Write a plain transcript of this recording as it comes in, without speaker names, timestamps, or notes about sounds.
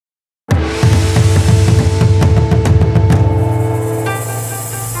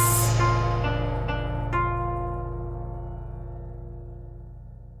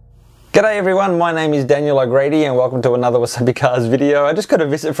G'day everyone, my name is Daniel O'Grady and welcome to another Wasabi Cars video. I just got a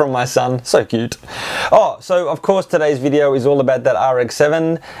visit from my son, so cute. So of course today's video is all about that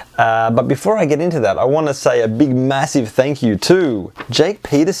RX7, but before I get into that, I want to say a big massive thank you to Jake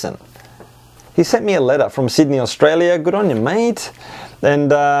Peterson. He sent me a letter from Sydney, Australia. Good on you, mate.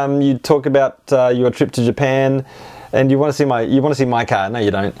 And you talk about your trip to Japan, and you want to see my car. No, you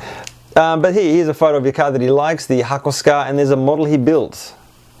don't. But here's a photo of your car that he likes, the Hakosuka, and there's a model he built.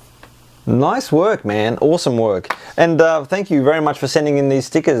 Nice work, man. Awesome work. And thank you very much for sending in these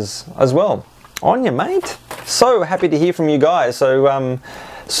stickers as well. On you, mate. So happy to hear from you guys. So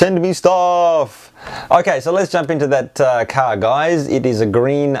send me stuff. Okay, so let's jump into that car, guys. It is a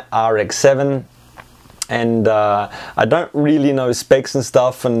green RX7. And I don't really know specs and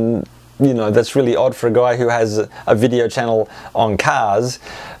stuff, and you know, that's really odd for a guy who has a video channel on cars.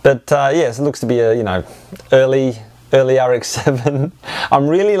 But yes, it looks to be a, you know, early RX7. I'm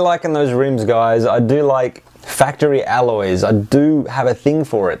really liking those rims, guys. I do like factory alloys. I do have a thing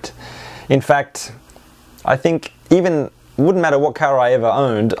for it. In fact, I think even wouldn't matter what car I ever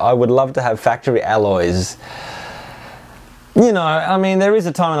owned, I would love to have factory alloys. You know, I mean, there is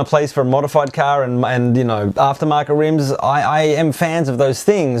a time and a place for a modified car and you know, aftermarket rims. I am fans of those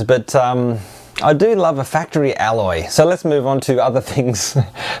things, but I do love a factory alloy. So let's move on to other things.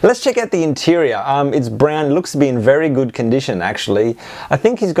 Let's check out the interior. It's brown. It looks to be in very good condition, actually. I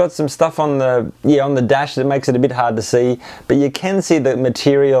think he's got some stuff on the dash that makes it a bit hard to see, but you can see the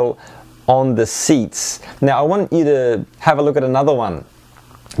material on the seats. Now, I want you to have a look at another one,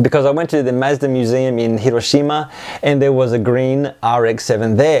 because I went to the Mazda Museum in Hiroshima and there was a green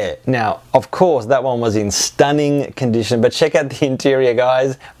RX7 there. Now, of course, that one was in stunning condition, but check out the interior,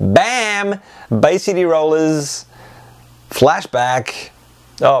 guys. Bam! Bay City rollers, flashback.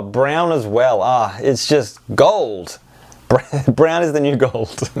 Oh, brown as well. Ah, it's just gold. Brown is the new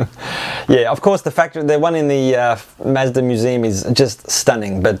gold. Yeah, of course, the one in the Mazda Museum is just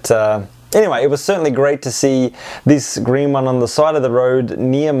stunning, but anyway, it was certainly great to see this green one on the side of the road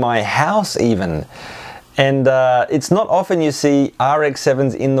near my house even. And it's not often you see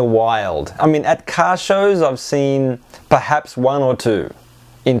RX7s in the wild. I mean, at car shows I've seen perhaps one or two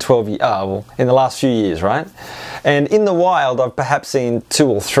in 12 years, well, in the last few years, right? And in the wild I've perhaps seen 2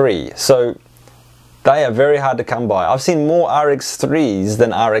 or 3. So they are very hard to come by. I've seen more RX3s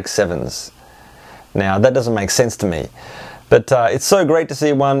than RX7s. Now that doesn't make sense to me. But it's so great to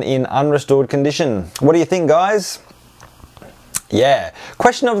see one in unrestored condition. What do you think, guys? Yeah.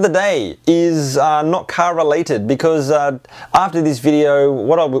 Question of the day is not car related, because after this video,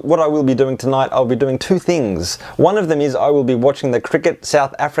 what I will be doing tonight, I'll be doing 2 things. One of them is I will be watching the cricket,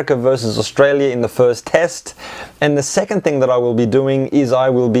 South Africa versus Australia in the first test. And the second thing that I will be doing is I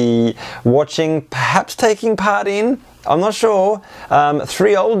will be watching, perhaps taking part in, I'm not sure,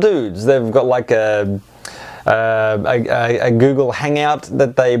 3 old dudes. They've got like a Google Hangout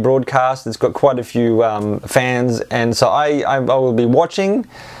that they broadcast. It's got quite a few fans, and so I will be watching,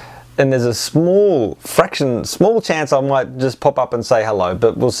 and there's a small chance I might just pop up and say hello,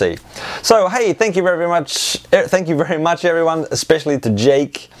 but we'll see. So hey, thank you very much everyone, especially to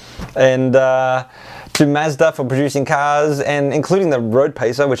Jake and to Mazda for producing cars, and including the Road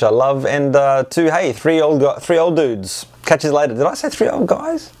Pacer, which I love, and to hey, 3 old dudes. Catch you later. Did I say 3 old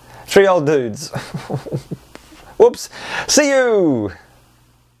guys? 3 old dudes. Whoops. See you!